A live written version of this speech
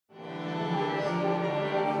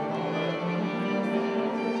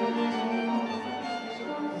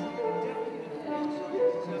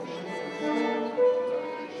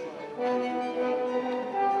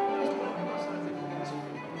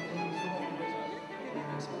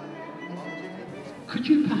Could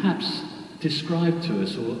you perhaps describe to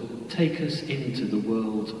us or take us into the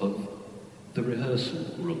world of the rehearsal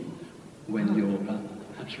room when you're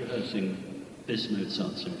perhaps rehearsing this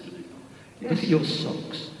Mozart symphony? Look at your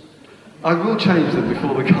socks. I will change them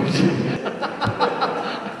before the concert.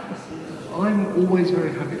 I'm always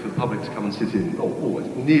very happy for the public to come and sit in. Oh, always,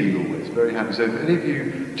 nearly always, very happy. So if any of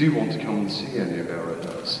you do want to come and see any of our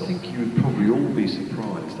rehearsals, I think you would probably all be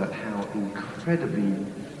surprised at how incredibly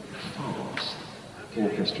fast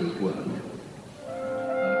orchestras work.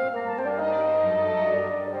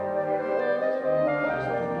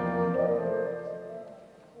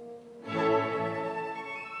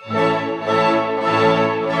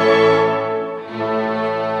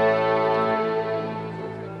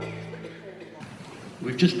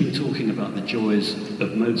 We've just been talking about the joys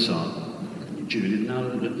of Mozart, Julian. Now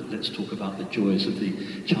let's talk about the joys of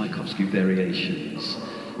the Tchaikovsky Variations.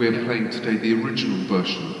 We're playing today the original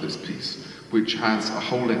version of this piece, which has a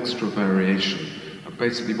whole extra variation. And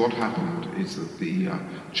basically what happened is that the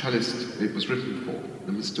cellist it was written for,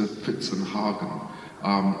 the Mr. Fitzenhagen,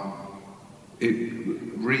 it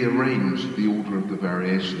rearranged the order of the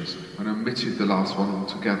variations and omitted the last one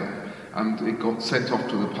altogether. And it got sent off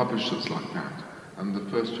to the publishers like that. And the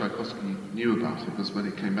first Tchaikovsky knew about it was when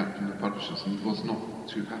it came back from the publishers, and was not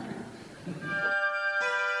too happy.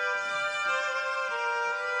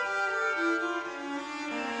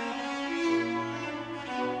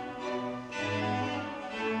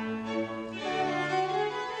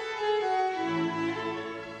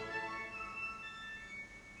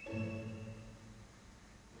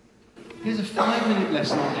 Here's a 5-minute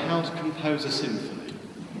lesson on how to compose a symphony.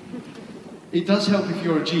 It does help if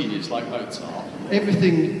you're a genius like Mozart.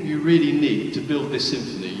 Everything you really need to build this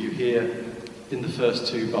symphony you hear in the first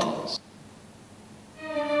 2 bars.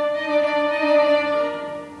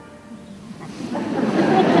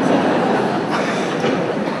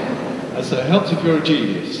 And so it helps if you're a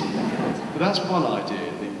genius. But that's one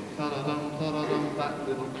idea, the da-da-dum, da-da-dum, that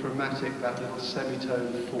little chromatic, that little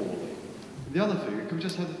semitone falling. And the other thing, can we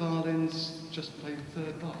just have the violins just play the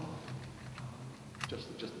 3rd bar? Just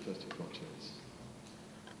the first 2 crotchets.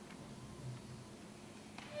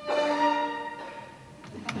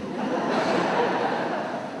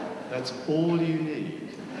 That's all you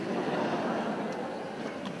need.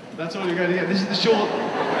 That's all you're going to get. This is the short.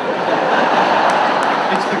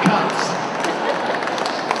 It's the cut.